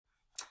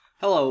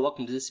Hello,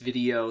 welcome to this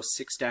video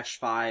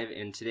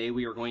 6-5, and today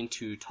we are going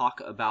to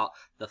talk about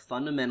the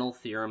fundamental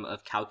theorem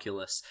of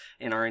calculus.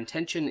 And our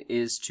intention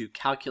is to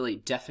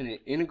calculate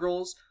definite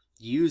integrals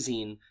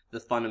using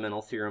the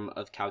fundamental theorem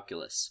of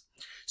calculus.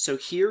 So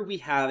here we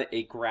have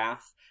a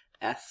graph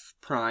f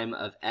prime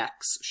of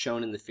x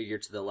shown in the figure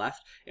to the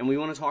left, and we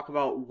want to talk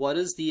about what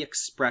is the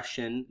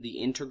expression, the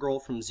integral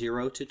from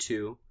 0 to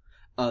 2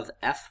 of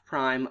f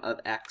prime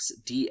of x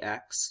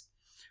dx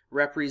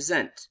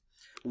represent.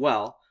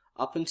 Well,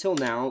 up until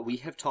now, we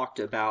have talked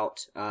about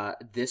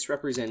this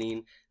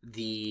representing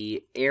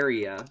the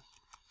area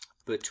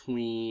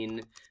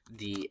between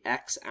the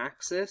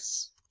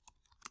x-axis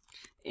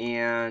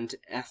and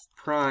f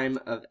prime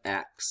of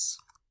x,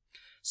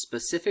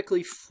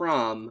 specifically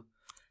from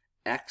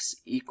x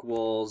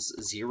equals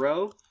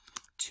 0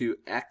 to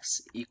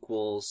x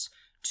equals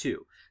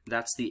 2.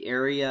 That's the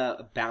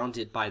area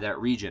bounded by that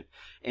region.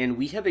 And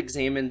we have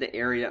examined the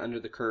area under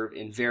the curve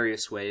in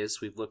various ways.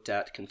 We've looked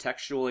at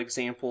contextual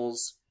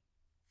examples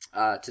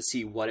to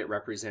see what it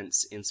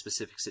represents in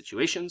specific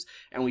situations,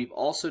 and we've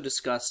also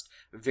discussed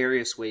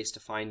various ways to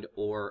find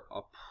or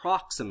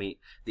approximate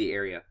the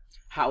area.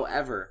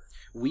 However,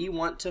 we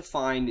want to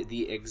find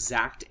the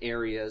exact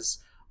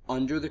areas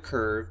under the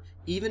curve,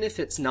 even if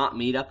it's not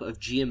made up of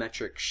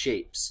geometric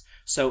shapes.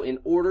 So in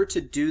order to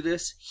do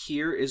this,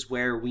 here is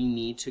where we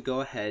need to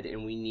go ahead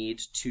and we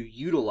need to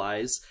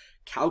utilize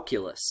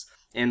calculus.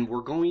 And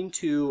we're going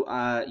to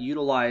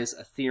utilize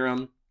a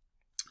theorem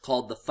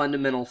called the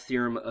fundamental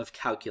theorem of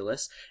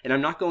calculus, and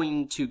I'm not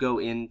going to go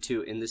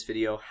into in this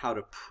video how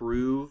to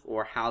prove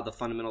or how the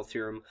fundamental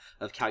theorem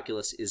of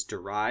calculus is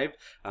derived.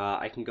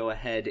 I can go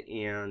ahead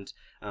and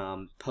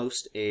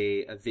post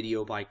a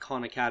video by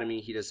Khan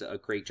Academy. He does a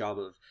great job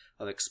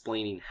of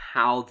explaining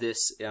how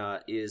this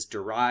is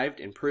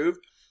derived and proved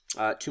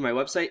to my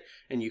website,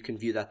 and you can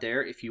view that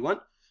there if you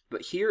want.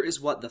 But here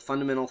is what the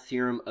fundamental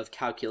theorem of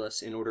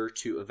calculus in order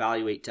to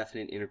evaluate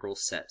definite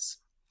integrals says.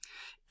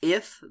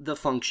 If the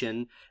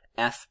function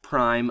f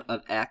prime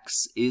of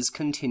x is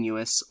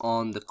continuous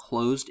on the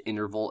closed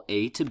interval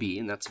a to b,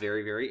 and that's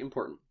very, very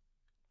important,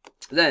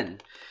 then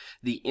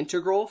the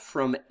integral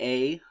from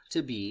a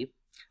to b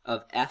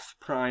of f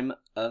prime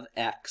of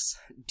x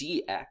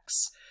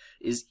dx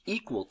is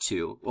equal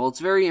to, well,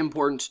 it's very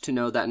important to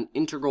know that an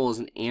integral is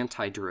an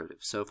antiderivative.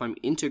 So if I'm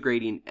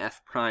integrating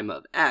f prime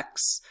of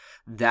x,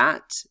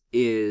 that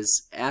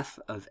is f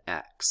of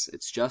x.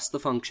 It's just the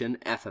function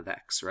f of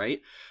x, right?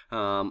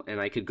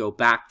 And I could go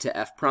back to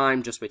f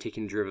prime just by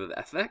taking the derivative of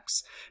f of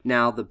x.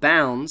 Now the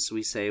bounds,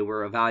 we say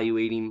we're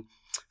evaluating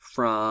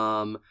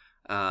from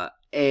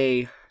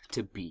a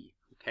to b,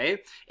 okay?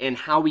 And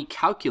how we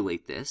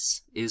calculate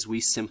this is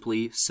we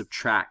simply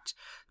subtract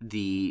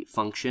the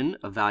function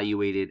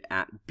evaluated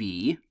at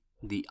b,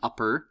 the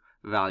upper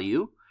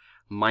value,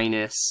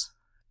 minus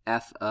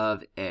f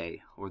of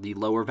a, or the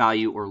lower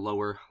value or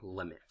lower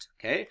limit,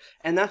 okay?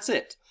 And that's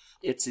it.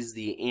 It is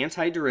the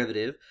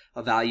antiderivative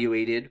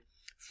evaluated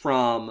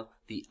from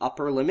the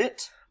upper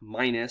limit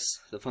minus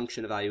the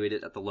function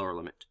evaluated at the lower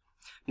limit.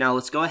 Now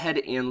let's go ahead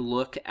and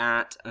look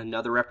at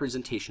another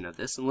representation of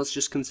this, and let's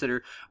just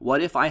consider,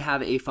 what if I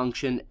have a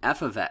function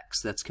f of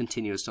x that's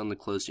continuous on the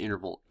closed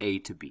interval a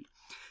to b?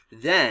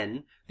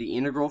 Then the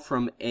integral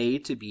from a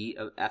to b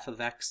of f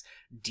of x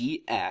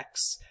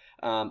dx,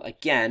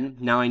 again,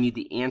 now I need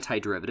the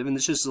antiderivative, and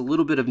this is just a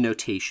little bit of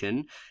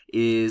notation,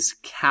 is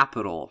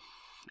capital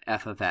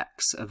f of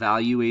x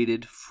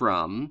evaluated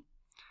from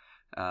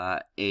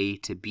a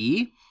to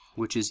b,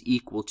 which is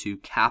equal to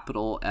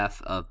capital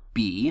F of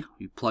b.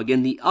 You plug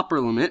in the upper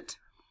limit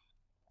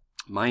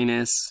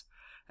minus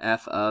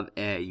f of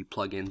a. You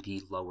plug in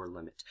the lower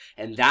limit.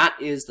 And that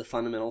is the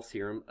fundamental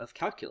theorem of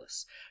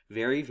calculus.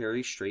 Very,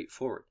 very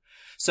straightforward.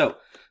 So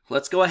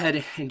let's go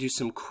ahead and do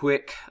some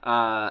quick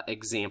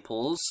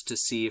examples to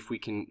see if we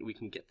can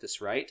get this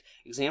right.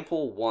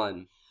 Example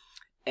 1,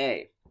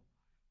 a.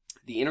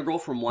 The integral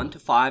from 1 to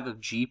 5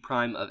 of g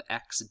prime of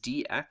x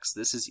dx,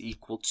 this is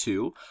equal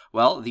to,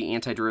 well, the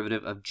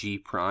antiderivative of g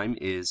prime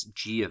is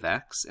g of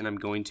x, and I'm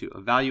going to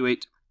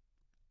evaluate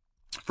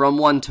from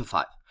 1 to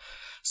 5.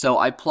 So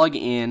I plug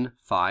in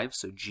 5,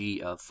 so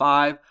g of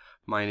 5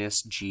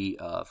 minus g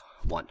of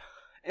 1.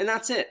 And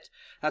that's it.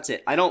 That's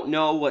it. I don't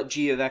know what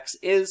g of x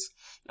is,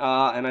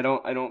 and I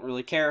don't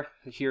really care.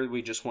 Here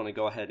we just want to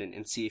go ahead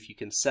and see if you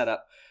can set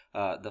up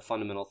the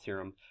fundamental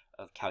theorem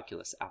of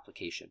calculus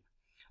application.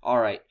 All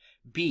right,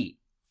 b.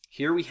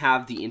 Here we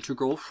have the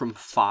integral from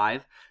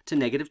 5 to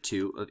negative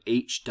 2 of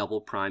h double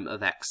prime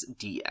of x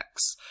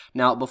dx.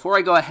 Now, before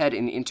I go ahead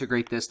and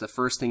integrate this, the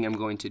first thing I'm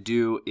going to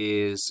do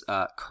is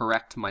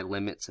correct my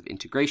limits of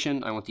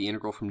integration. I want the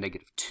integral from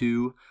negative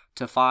 2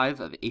 to 5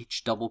 of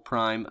h double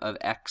prime of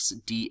x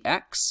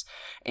dx.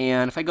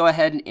 And if I go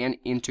ahead and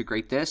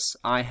integrate this,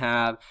 I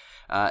have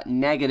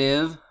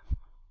negative,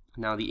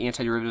 now the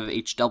antiderivative of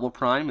h double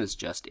prime is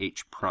just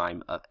h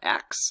prime of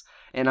x.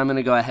 And I'm going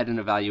to go ahead and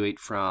evaluate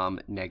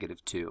from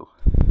negative 2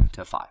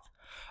 to 5.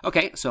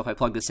 Okay, so if I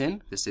plug this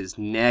in, this is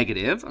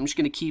negative. I'm just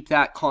going to keep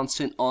that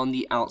constant on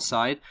the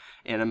outside,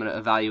 and I'm going to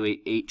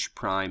evaluate h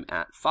prime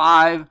at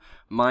 5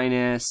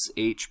 minus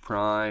h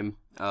prime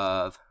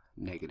of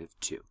negative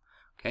 2.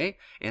 Okay,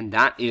 and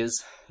that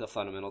is the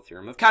fundamental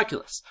theorem of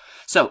calculus.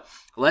 So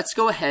let's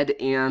go ahead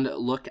and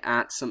look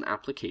at some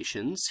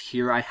applications.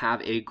 Here I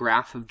have a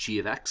graph of g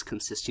of x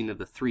consisting of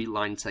the 3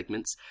 line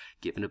segments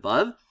given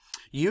above.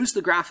 Use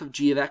the graph of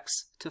g of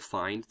x to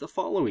find the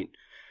following.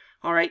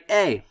 All right,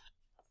 A,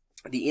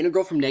 the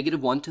integral from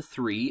negative 1 to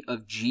 3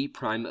 of g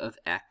prime of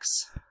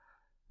x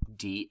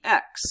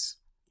dx.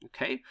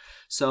 Okay,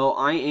 so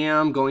I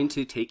am going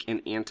to take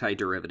an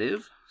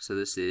antiderivative. So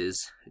this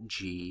is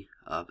g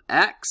of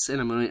x,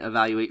 and I'm going to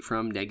evaluate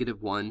from negative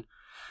 1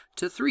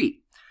 to 3.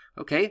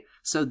 Okay,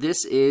 so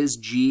this is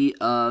g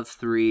of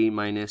 3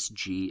 minus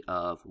g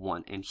of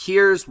 1. And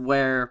here's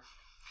where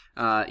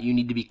you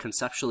need to be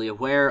conceptually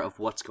aware of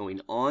what's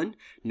going on.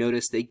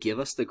 Notice they give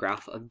us the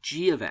graph of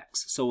g of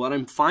x. So what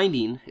I'm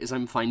finding is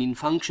I'm finding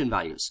function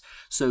values.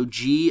 So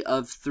g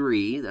of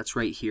 3, that's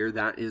right here,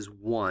 that is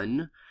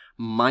 1,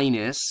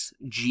 minus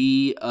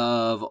g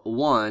of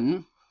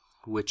 1,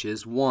 which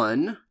is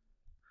 1,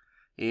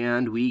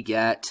 and we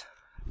get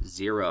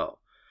 0.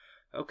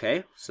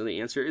 Okay, so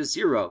the answer is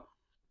 0.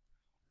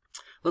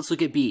 Let's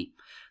look at B.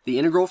 The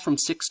integral from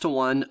 6 to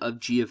 1 of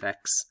g of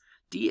x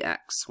dx.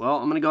 Well,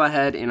 I'm going to go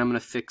ahead and I'm going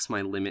to fix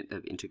my limit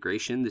of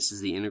integration. This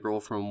is the integral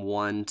from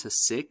 1 to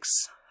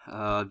 6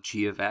 of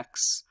g of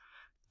x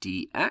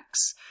dx.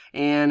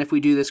 And if we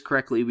do this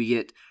correctly, we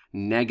get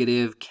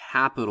negative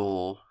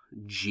capital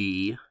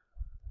G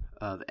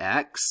of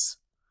x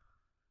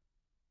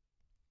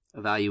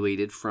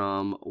evaluated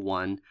from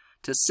 1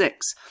 to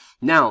 6.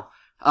 Now,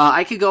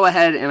 I could go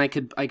ahead and I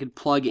could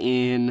plug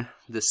in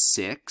the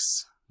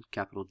 6,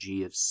 capital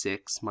G of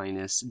 6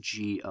 minus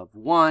G of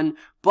 1,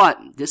 but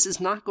this is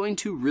not going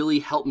to really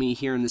help me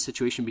here in this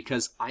situation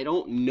because I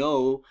don't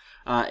know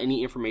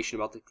any information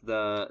about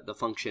the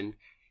function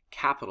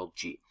capital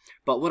G.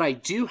 But what I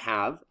do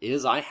have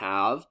is I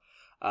have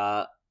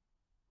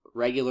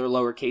regular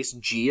lowercase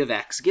g of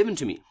x given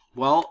to me.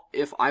 Well,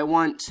 if I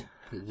want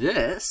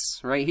this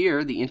right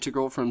here, the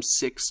integral from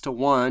 6 to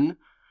 1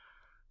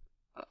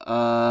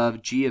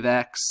 of g of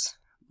x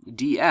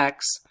dx,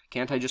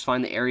 can't I just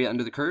find the area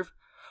under the curve?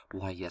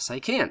 Why, yes, I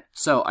can.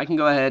 So I can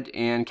go ahead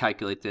and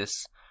calculate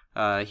this.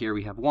 Here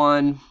we have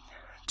 1,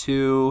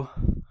 2,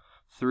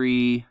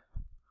 3,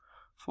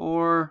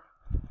 4.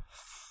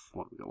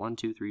 What we got? 1,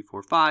 2, 3,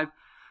 4, 5.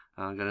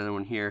 Got another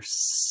one here,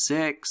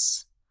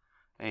 6,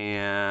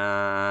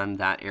 and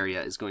that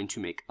area is going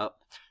to make up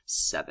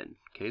 7.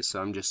 Okay,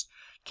 so I'm just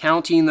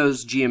counting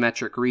those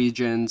geometric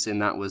regions,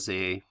 and that was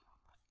a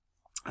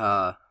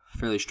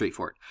fairly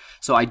straightforward.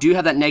 So I do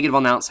have that negative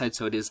on the outside,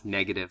 so it is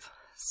negative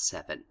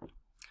 7.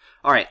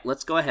 All right,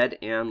 let's go ahead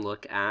and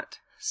look at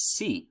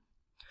C.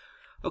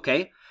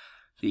 Okay,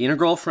 the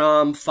integral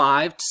from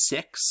 5 to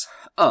 6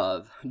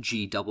 of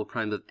g double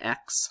prime of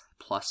x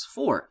plus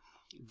 4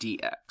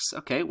 dx.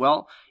 Okay,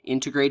 well,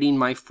 integrating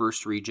my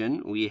first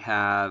region, we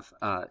have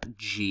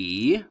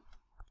g,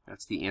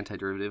 that's the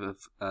antiderivative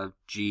of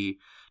g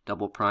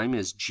double prime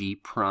is g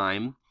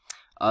prime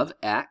of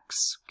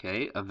x,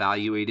 okay,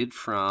 evaluated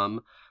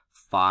from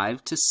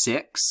 5 to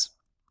 6,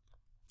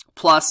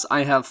 plus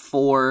I have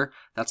 4,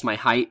 that's my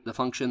height, the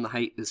function, the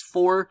height is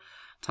 4,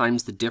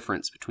 times the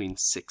difference between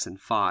 6 and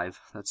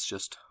 5, that's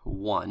just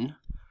 1.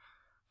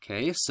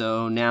 Okay,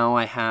 so now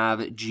I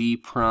have g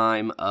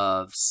prime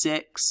of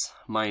 6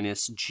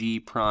 minus g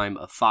prime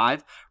of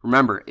 5.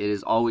 Remember, it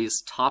is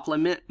always top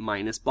limit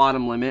minus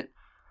bottom limit,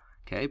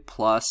 okay,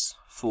 plus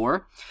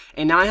 4.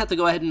 And now I have to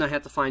go ahead and I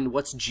have to find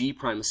what's g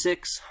prime of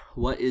 6,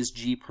 what is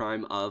g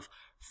prime of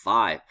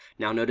 5.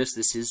 Now notice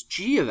this is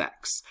g of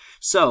x.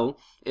 So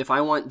if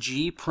I want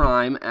g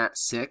prime at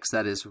 6,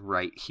 that is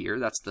right here,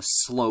 that's the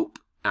slope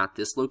at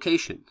this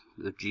location.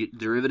 The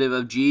derivative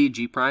of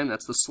g prime,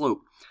 that's the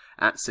slope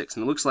at 6.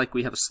 And it looks like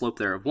we have a slope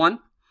there of 1.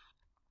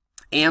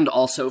 And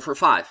also for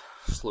 5,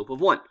 slope of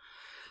 1.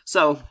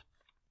 So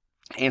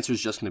answer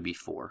is just going to be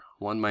 4.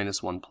 1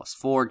 minus 1 plus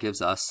 4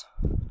 gives us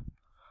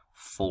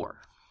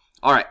 4.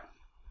 All right.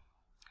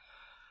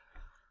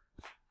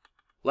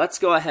 Let's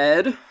go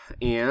ahead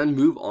and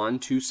move on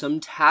to some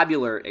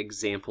tabular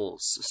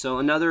examples. So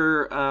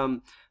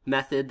another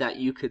method that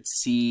you could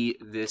see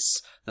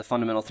the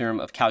fundamental theorem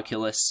of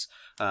calculus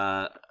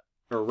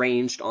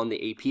arranged on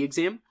the AP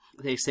exam.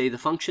 They say the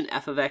function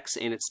f of x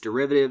and its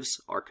derivatives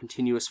are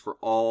continuous for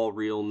all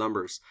real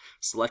numbers.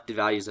 Selected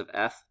values of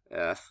f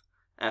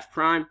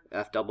prime,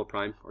 f double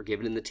prime are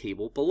given in the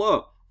table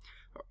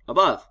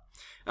above.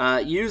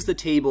 Use the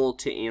table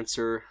to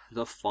answer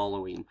the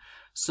following.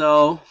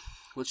 So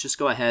let's just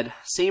go ahead.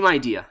 Same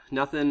idea.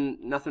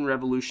 Nothing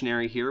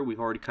revolutionary here. We've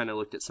already kind of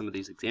looked at some of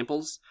these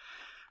examples.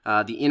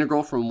 The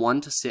integral from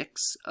 1 to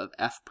 6 of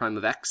f prime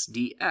of x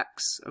dx.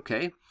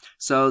 Okay,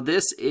 so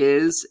this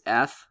is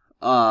f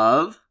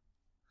of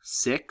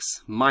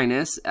 6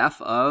 minus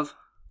f of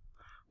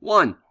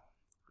 1.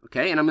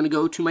 Okay, and I'm going to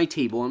go to my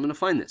table. I'm going to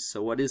find this.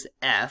 So what is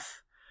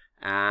f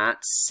at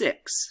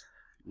 6?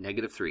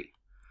 negative 3.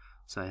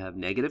 So I have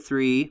negative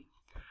 3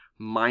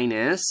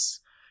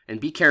 minus, and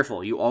be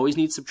careful, you always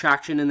need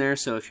subtraction in there,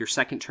 so if your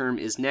second term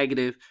is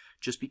negative,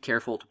 just be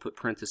careful to put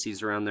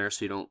parentheses around there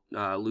so you don't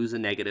lose a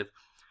negative,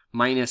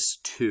 minus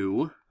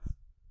 2,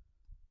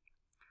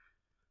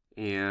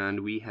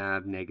 and we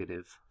have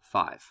negative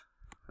 5.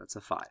 That's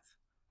a 5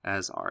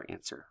 as our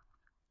answer.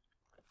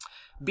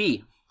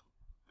 B,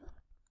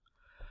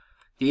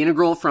 the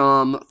integral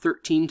from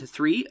 13 to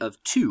 3 of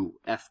 2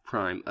 f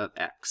prime of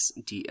x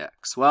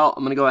dx. Well,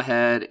 I'm going to go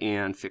ahead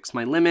and fix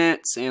my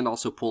limits and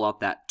also pull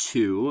out that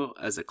 2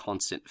 as a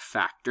constant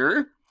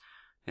factor.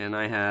 And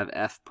I have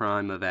f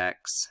prime of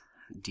x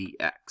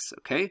dx,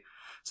 okay?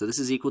 So this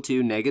is equal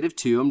to negative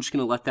 2. I'm just going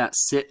to let that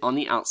sit on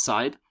the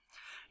outside.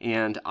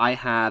 And I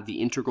have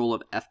the integral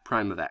of f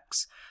prime of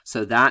x.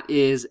 So that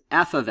is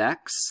f of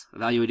x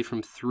evaluated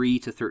from 3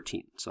 to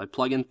 13. So I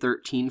plug in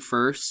 13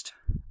 first,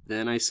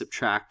 then I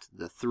subtract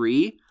the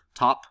 3,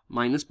 top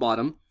minus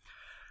bottom,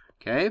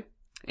 okay?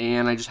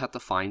 And I just have to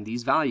find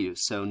these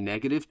values. So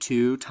negative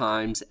 2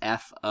 times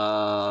f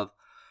of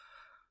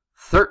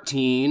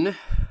 13,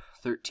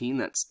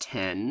 that's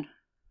 10.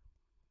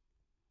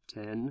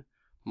 10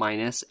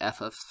 minus f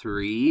of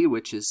 3,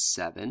 which is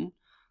 7.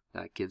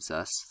 That gives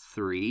us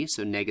 3.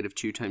 So negative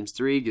 2 times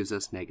 3 gives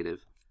us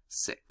negative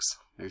 6.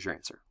 There's your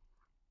answer.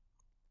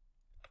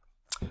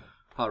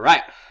 All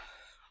right,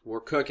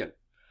 we're cooking.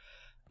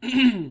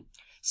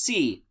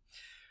 C,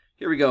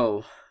 here we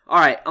go. All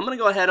right, I'm going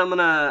to go ahead. I'm going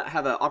to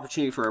have an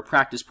opportunity for a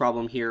practice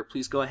problem here.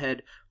 Please go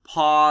ahead,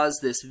 pause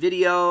this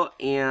video,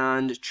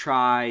 and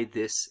try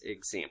this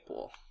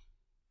example.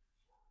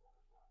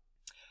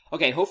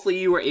 Okay, hopefully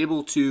you were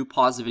able to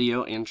pause the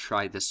video and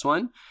try this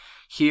one.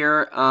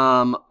 Here,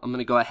 I'm going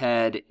to go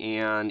ahead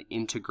and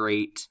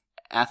integrate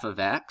f of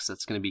x.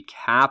 That's going to be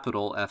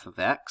capital F of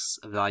x,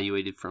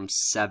 evaluated from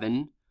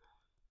 7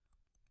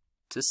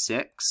 to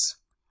 6.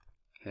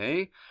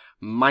 Okay,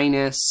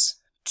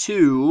 minus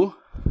 2,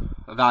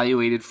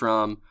 evaluated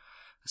from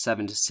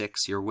 7 to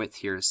 6. Your width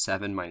here is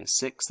 7 minus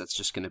 6. That's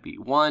just going to be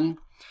 1.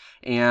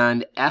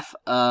 And f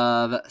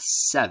of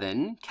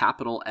 7,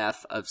 capital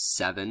F of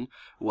 7,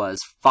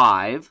 was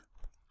 5.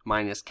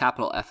 Minus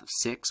capital F of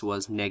 6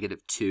 was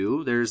negative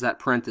 2. There's that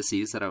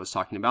parentheses that I was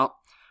talking about.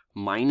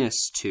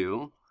 Minus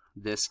 2.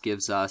 This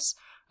gives us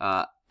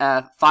 5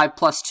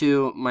 plus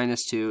 2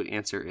 minus 2.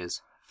 Answer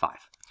is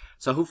 5.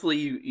 So hopefully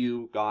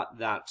you got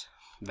that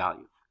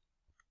value.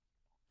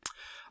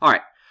 All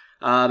right,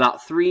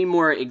 about 3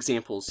 more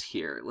examples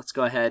here. Let's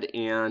go ahead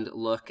and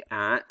look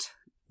at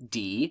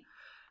D.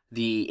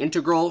 The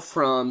integral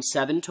from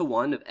 7 to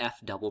 1 of f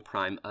double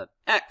prime of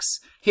x.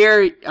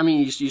 Here, I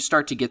mean, you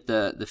start to get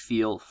the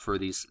feel for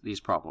these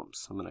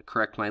problems. I'm going to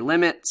correct my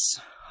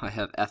limits. I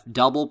have f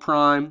double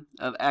prime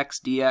of x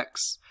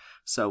dx.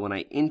 So when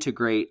I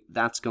integrate,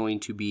 that's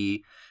going to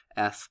be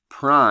f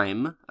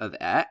prime of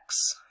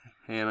x.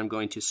 And I'm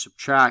going to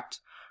subtract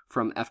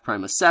from f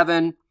prime of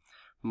 7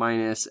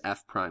 minus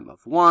f prime of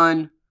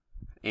 1.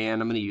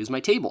 And I'm going to use my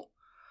table.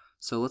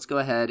 So let's go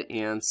ahead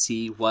and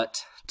see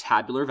what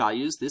tabular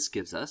values this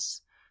gives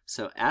us.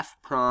 So f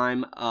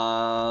prime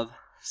of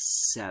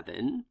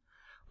 7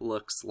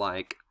 looks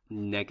like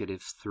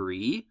negative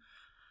 3,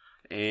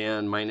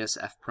 and minus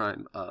f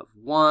prime of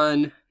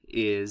 1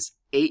 is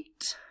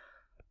 8.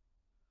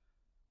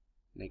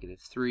 Negative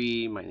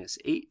 3 minus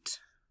 8.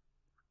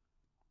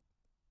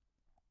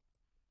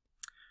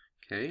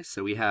 Okay,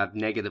 so we have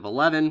negative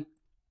 11.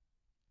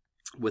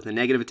 With a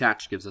negative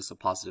attached gives us a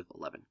positive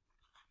 11.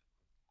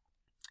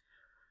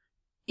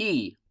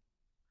 E.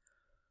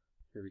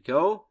 Here we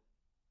go.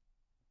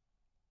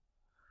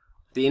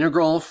 The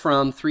integral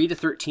from 3 to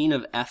 13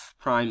 of f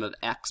prime of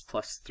x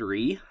plus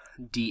 3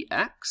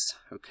 dx.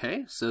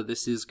 Okay, so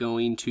this is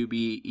going to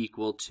be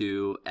equal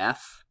to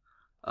f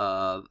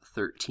of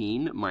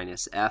 13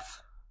 minus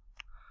f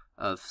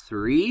of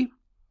 3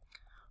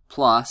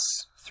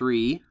 plus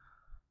 3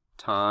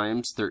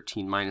 times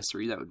 13 minus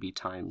 3. That would be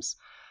times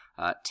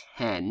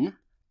 10.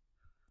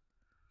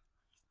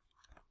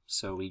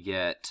 So we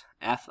get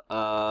f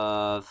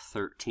of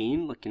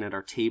 13, looking at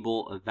our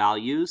table of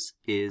values,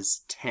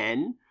 is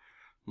 10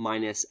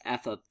 minus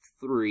f of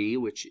 3,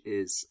 which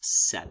is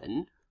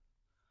 7.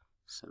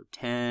 So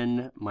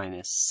 10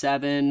 minus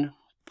 7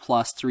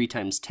 plus 3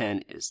 times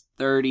 10 is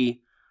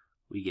 30.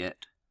 We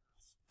get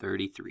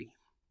 33.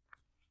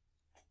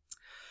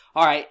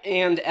 All right,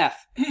 and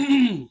F.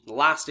 The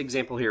last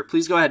example here.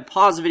 Please go ahead,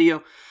 pause the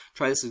video,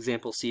 try this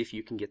example, see if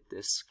you can get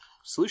this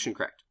solution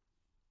correct.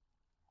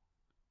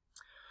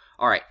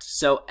 All right,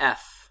 so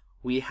F,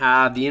 we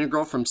have the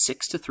integral from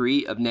 6 to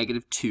 3 of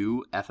negative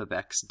 2 f of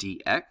x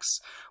dx.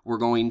 We're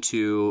going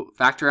to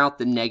factor out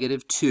the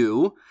negative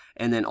 2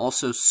 and then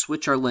also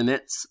switch our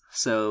limits.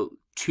 So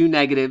 2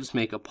 negatives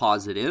make a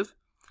positive.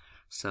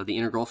 So the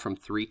integral from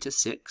 3 to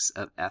 6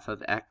 of f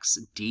of x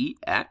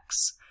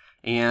dx.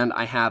 And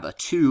I have a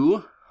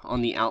 2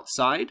 on the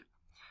outside.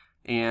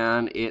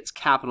 And it's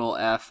capital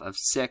F of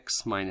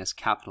 6 minus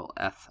capital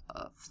F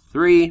of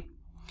 3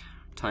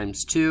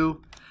 times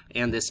 2.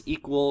 And this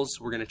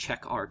equals, we're going to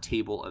check our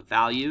table of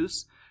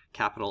values.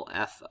 Capital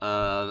F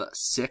of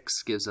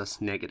 6 gives us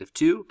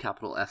 -2.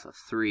 Capital F of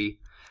 3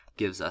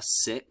 gives us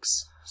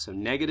 6. So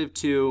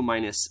 -2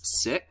 minus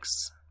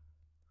 6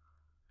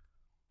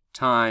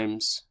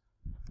 times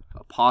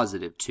a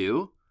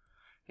 +2.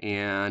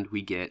 And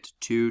we get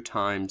 2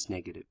 times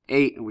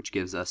 -8, which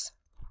gives us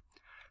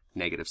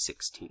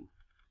 -16.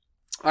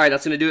 All right,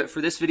 that's going to do it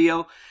for this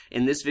video.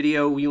 In this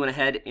video, we went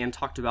ahead and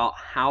talked about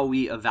how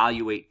we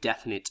evaluate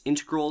definite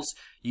integrals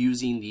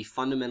using the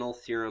fundamental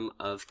theorem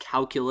of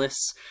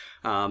calculus.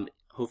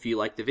 Hope you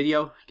liked the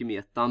video. Give me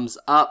a thumbs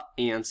up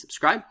and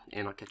subscribe,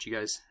 and I'll catch you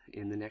guys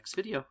in the next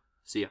video.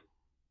 See ya.